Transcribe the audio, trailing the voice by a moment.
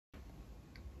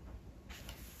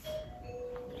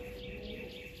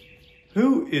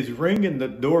Who is ringing the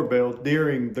doorbell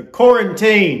during the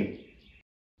quarantine?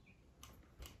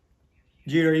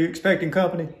 Gina, are you expecting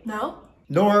company? No.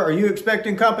 Nora, are you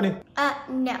expecting company?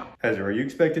 No. Ezra, are you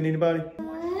expecting anybody?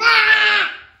 Nah!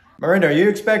 Miranda, are you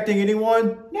expecting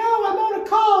anyone? No, I'm on a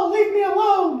call. Leave me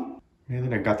alone. And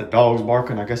then I got the dogs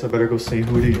barking. I guess I better go see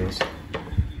who it is.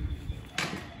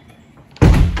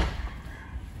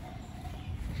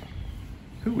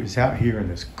 Who is out here in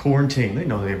this quarantine? They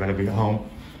know they're gonna be home.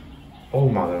 Oh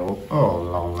my Lord. Oh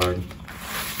Lord.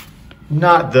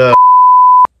 Not the...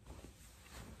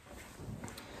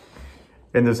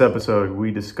 In this episode, we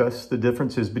discuss the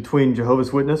differences between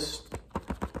Jehovah's Witness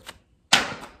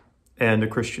and a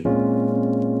Christian.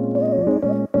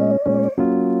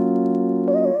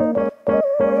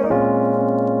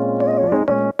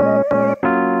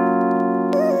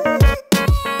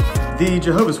 The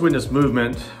Jehovah's Witness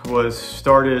movement was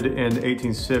started in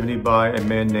 1870 by a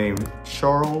man named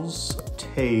Charles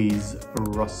Taze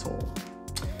Russell.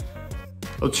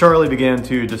 Well, Charlie began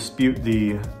to dispute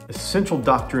the essential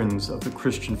doctrines of the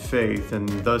Christian faith and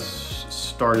thus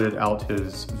started out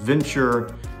his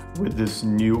venture with this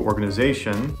new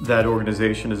organization. That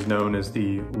organization is known as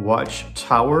the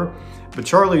Watchtower. But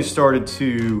Charlie started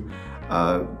to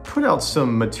put out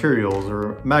some materials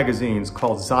or magazines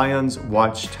called Zion's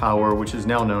Watchtower, which is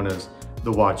now known as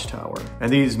the Watchtower.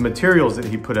 And these materials that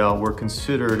he put out were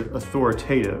considered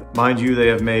authoritative. Mind you, they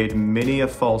have made many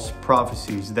false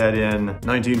prophecies that in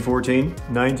 1914,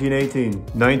 1918,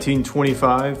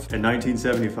 1925, and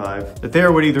 1975, that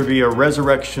there would either be a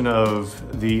resurrection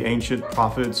of the ancient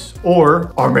prophets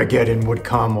or Armageddon would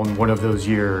come on one of those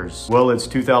years. Well, it's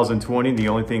 2020. The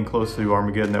only thing close to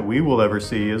Armageddon that we will ever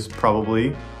see is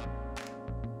probably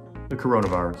the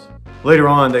coronavirus. Later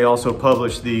on, they also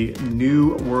published the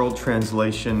New World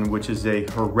Translation, which is a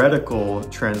heretical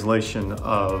translation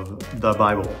of the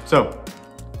Bible. So,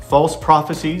 false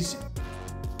prophecies,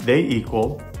 they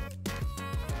equal,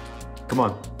 come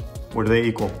on, what do they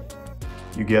equal?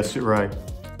 You guessed it right,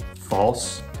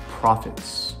 false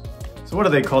prophets. So what do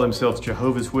they call themselves,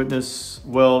 Jehovah's Witness?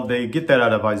 Well, they get that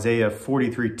out of Isaiah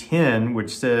 43:10,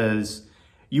 which says,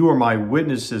 "You are my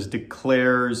witnesses,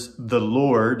 declares the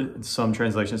Lord." Some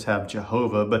translations have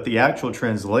Jehovah, but the actual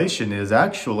translation is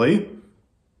actually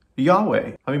Yahweh.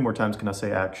 How many more times can I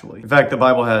say actually? In fact, the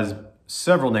Bible has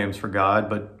several names for God,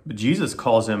 but Jesus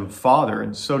calls him Father,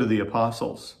 and so do the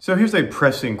apostles. So here's a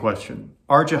pressing question.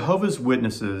 Are Jehovah's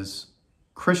Witnesses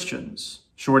Christians?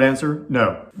 Short answer,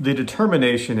 no. The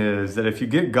determination is that if you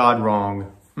get God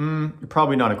wrong, you're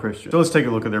probably not a Christian. So let's take a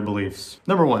look at their beliefs.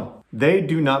 Number one, they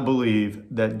do not believe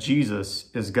that Jesus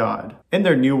is God. In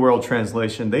their New World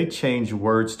Translation, they change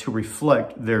words to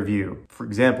reflect their view. For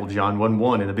example, John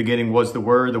 1:1, in the beginning was the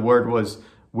Word was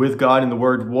with God, and the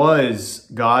Word was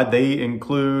God. They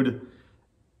include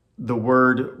the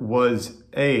Word was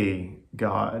a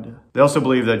God. They also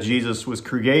believe that Jesus was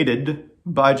created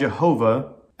by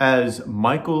Jehovah as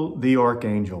Michael the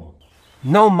Archangel.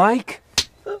 No, Mike.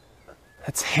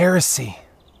 That's heresy.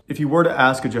 If you were to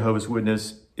ask a Jehovah's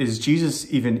Witness, is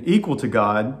Jesus even equal to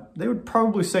God? They would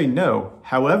probably say no.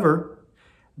 However,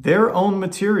 their own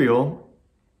material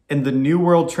in the New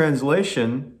World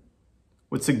Translation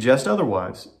would suggest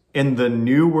otherwise. In the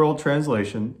New World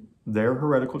Translation, their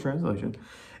heretical translation,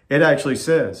 it actually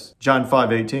says, John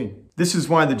 5:18, "This is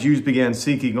why the Jews began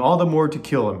seeking all the more to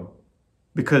kill him,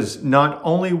 because not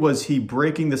only was he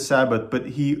breaking the Sabbath, but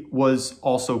he was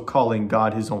also calling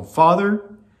God his own Father,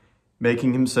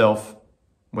 making himself,"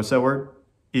 what's that word?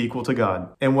 Equal to God.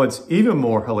 And what's even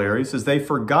more hilarious is they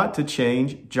forgot to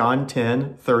change John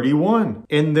 10:31.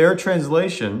 In their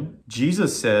translation,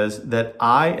 Jesus says that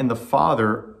I and the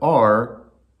Father are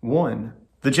one.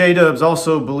 The J-Dubs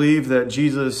also believe that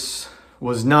Jesus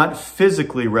was not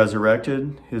physically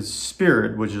resurrected. His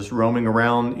spirit was just roaming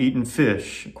around eating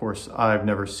fish. Of course, I've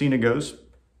never seen a ghost,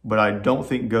 but I don't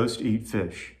think ghosts eat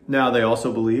fish. Now, they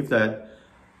also believe that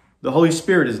the Holy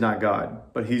Spirit is not God,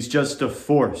 but he's just a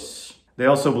force. They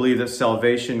also believe that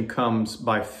salvation comes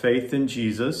by faith in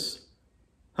Jesus.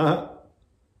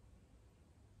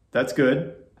 That's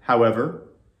good. However,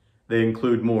 they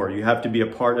include more. You have to be a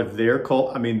part of their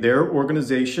cult, their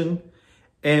organization,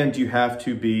 and you have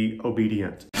to be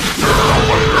obedient.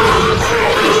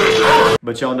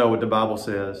 But y'all know what the Bible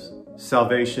says.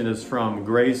 Salvation is from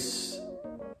grace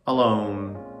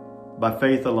alone, by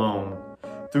faith alone,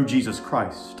 through Jesus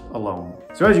Christ alone.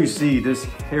 So as you see, this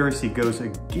heresy goes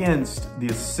against the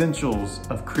essentials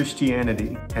of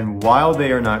Christianity. And while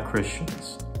they are not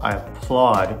Christians, I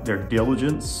applaud their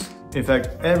diligence. In fact,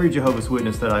 every Jehovah's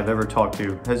Witness that I've ever talked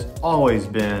to has always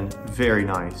been very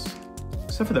nice.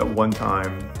 Except for that one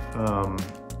time,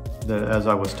 that as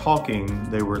I was talking,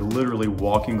 they were literally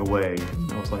walking away.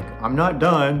 I was like, I'm not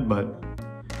done, but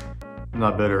I'm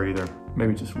not bitter either.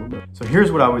 Maybe just a little bit. So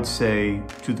here's what I would say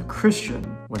to the Christian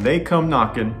when they come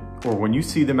knocking, or when you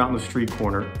see them out in the street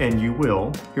corner, and you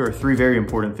will. Here are 3 very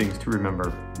important things to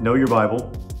remember. Know your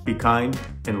Bible, be kind,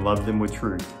 and love them with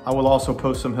truth. I will also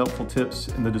post some helpful tips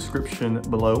in the description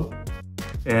below.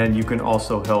 And you can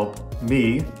also help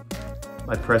me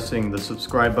by pressing the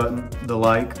subscribe button, the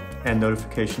like, and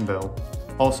notification bell.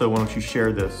 Also, why don't you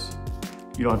share this?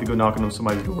 You don't have to go knocking on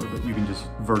somebody's door, but you can just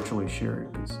virtually share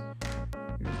it, because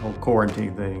the whole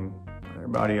quarantine thing,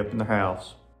 everybody up in the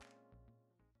house.